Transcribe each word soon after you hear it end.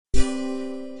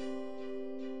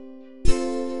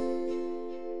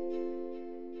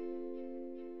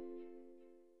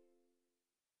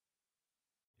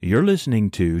You're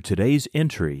listening to today's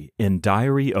entry in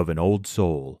Diary of an Old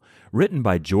Soul, written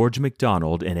by George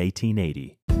MacDonald in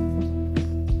 1880.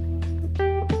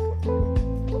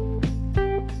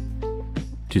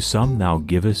 To some thou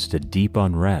givest a deep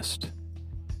unrest,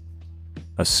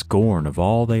 a scorn of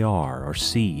all they are or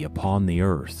see upon the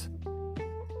earth,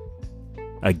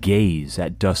 a gaze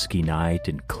at dusky night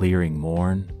and clearing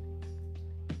morn,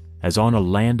 as on a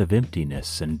land of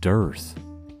emptiness and dearth.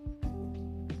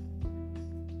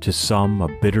 To some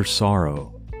a bitter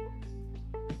sorrow,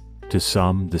 to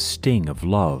some the sting of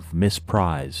love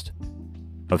misprized,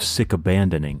 of sick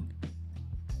abandoning,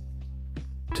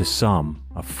 to some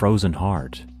a frozen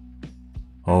heart,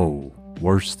 oh,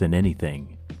 worse than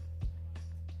anything.